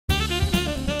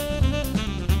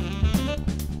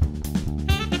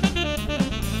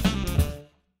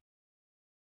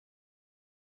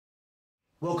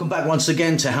Welcome back once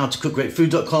again to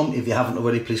howtocookgreatfood.com. If you haven't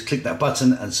already, please click that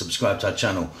button and subscribe to our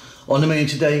channel. On the menu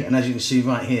today, and as you can see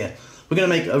right here, we're going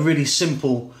to make a really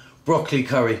simple broccoli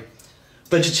curry.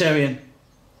 Vegetarian,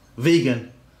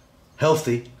 vegan,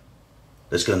 healthy.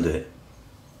 Let's go and do it.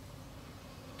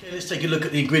 Okay, let's take a look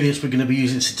at the ingredients we're going to be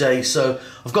using today. So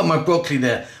I've got my broccoli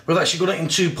there, but I've actually got it in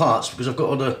two parts because I've got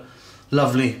all the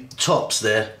lovely tops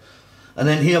there. And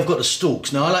then here I've got the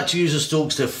stalks. Now I like to use the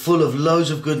stalks, they're full of loads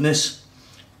of goodness.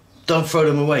 Don't throw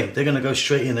them away, they're going to go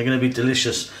straight in, they're going to be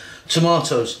delicious.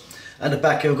 Tomatoes. At the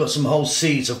back here I've got some whole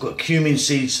seeds, I've got cumin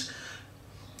seeds,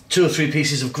 2 or 3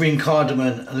 pieces of green cardamom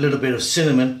and a little bit of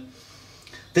cinnamon.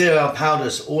 There are our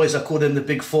powders, always I call them the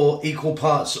big 4, equal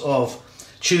parts of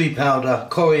chili powder,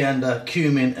 coriander,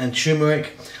 cumin and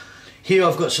turmeric. Here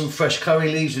I've got some fresh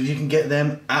curry leaves, if you can get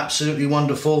them, absolutely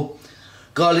wonderful.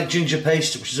 Garlic ginger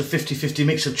paste, which is a 50-50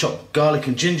 mix of chopped garlic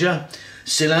and ginger.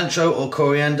 Cilantro or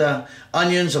coriander.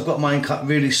 Onions, I've got mine cut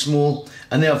really small.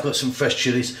 And then I've got some fresh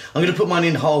chilies. I'm going to put mine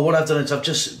in whole. What I've done is I've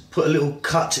just put a little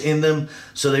cut in them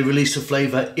so they release the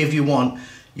flavour. If you want,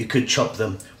 you could chop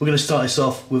them. We're going to start this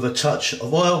off with a touch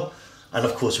of oil. And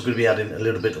of course we're going to be adding a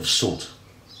little bit of salt.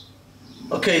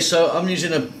 Okay, so I'm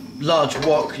using a large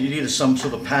wok. You need some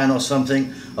sort of pan or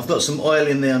something. I've got some oil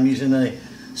in there. I'm using a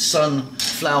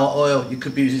sunflower oil. You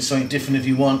could be using something different if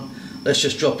you want. Let's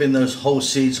just drop in those whole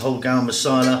seeds, whole garam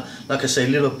masala. Like I say, a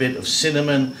little bit of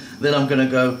cinnamon. Then I'm going to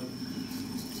go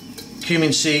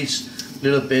cumin seeds, a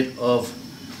little bit of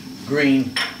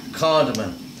green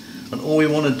cardamom. And all we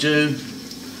want to do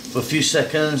for a few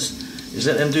seconds is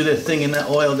let them do their thing in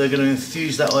that oil. They're going to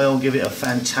infuse that oil and give it a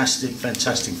fantastic,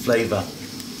 fantastic flavour.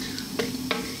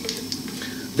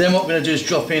 Then what we're going to do is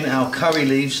drop in our curry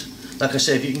leaves. Like I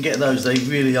said, if you can get those, they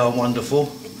really are wonderful.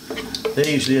 They're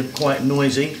usually quite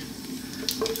noisy.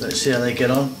 So let's see how they get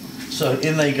on. So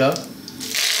in they go.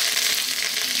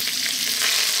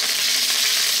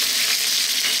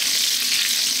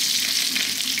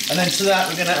 And then to that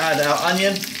we're going to add our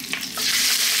onion,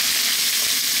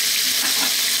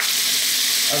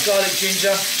 our garlic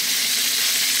ginger,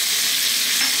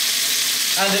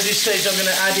 and at this stage I'm going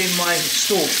to add in my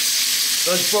stalks,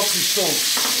 those broccoli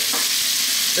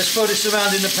stalks. Let's throw this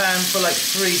around in the pan for like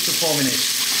 3 to 4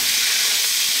 minutes.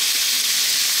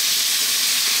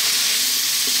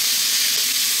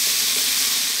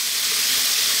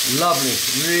 Lovely,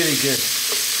 really good.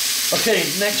 Okay,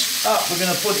 next up we're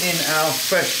going to put in our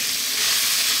fresh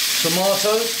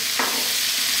tomatoes.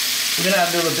 We're going to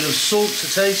add a little bit of salt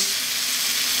to taste.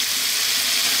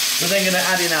 We're then going to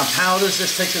add in our powders.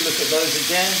 Let's take a look at those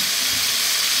again.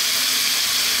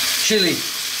 Chili,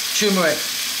 turmeric,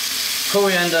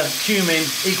 coriander, cumin,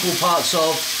 equal parts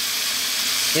of.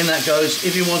 In that goes.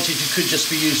 If you wanted, you could just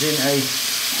be using a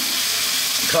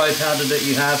curry powder that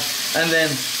you have. And then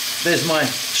there's my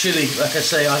chili. Like I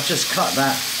say, I've just cut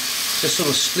that, just sort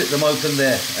of split them open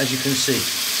there, as you can see.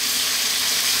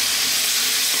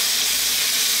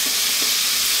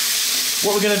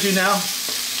 What we're going to do now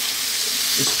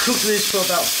is cook this for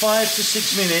about 5 to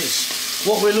 6 minutes.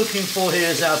 What we're looking for here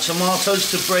is our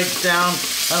tomatoes to break down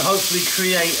and hopefully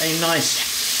create a nice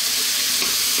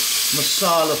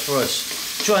masala for us.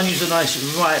 Try and use a nice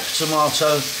ripe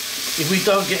tomato. If we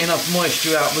don't get enough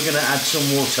moisture out, we're going to add some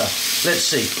water. Let's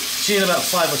see. See you in about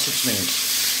 5 or 6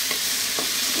 minutes.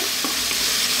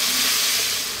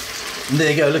 And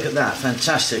there you go, look at that,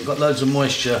 fantastic. Got loads of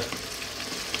moisture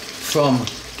from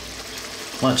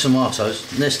my tomatoes.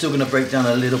 And they're still going to break down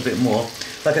a little bit more.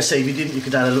 Like I say, if you didn't, you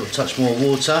could add a little touch more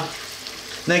water.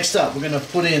 Next up, we're going to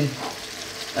put in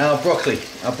our broccoli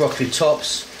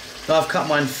tops. Now I've cut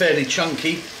mine fairly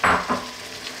chunky.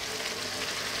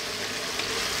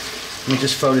 Let me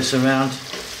just throw this around.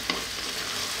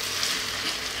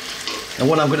 And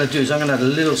what I'm going to do is I'm going to add a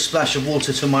little splash of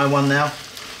water to my one now.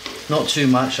 Not too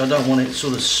much, I don't want it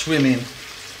sort of swimming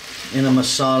in a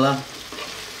masala.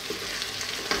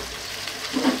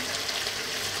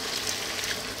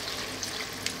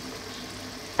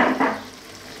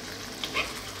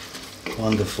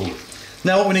 Wonderful.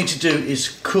 Now what we need to do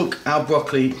is cook our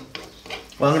broccoli.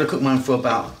 Well, I'm going to cook mine for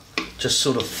about just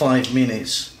sort of 5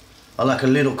 minutes. I like a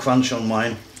little crunch on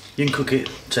mine. You can cook it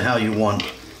to how you want.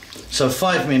 So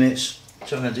 5 minutes.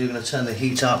 So I'm going to do, I'm going to turn the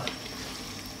heat up.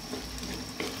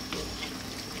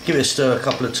 Give it a stir a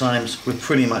couple of times. We're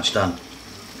pretty much done.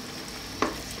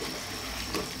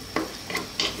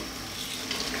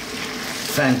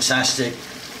 Fantastic.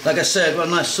 Like I said, I've got a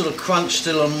nice sort of crunch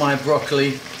still on my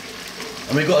broccoli.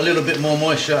 And we've got a little bit more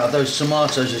moisture out of those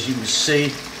tomatoes, as you can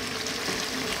see.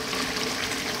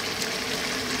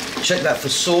 Check that for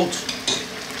salt.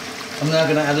 I'm now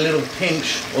going to add a little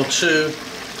pinch or two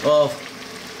of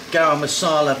garam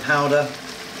masala powder,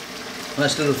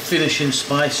 nice little finishing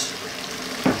spice.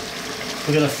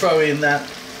 We're going to throw in that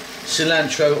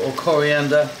cilantro or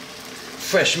coriander.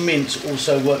 Fresh mint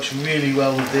also works really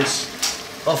well with this.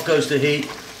 Off goes the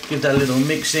heat, give that a little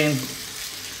mix in,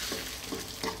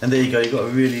 and there you go, you've got a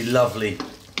really lovely,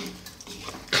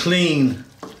 clean,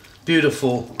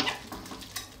 beautiful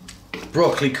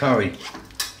broccoli curry.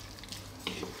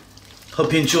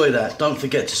 Hope you enjoy that. Don't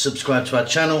forget to subscribe to our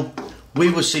channel. We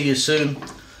will see you soon.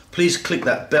 Please click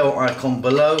that bell icon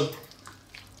below.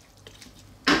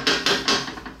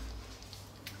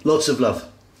 Lots of love.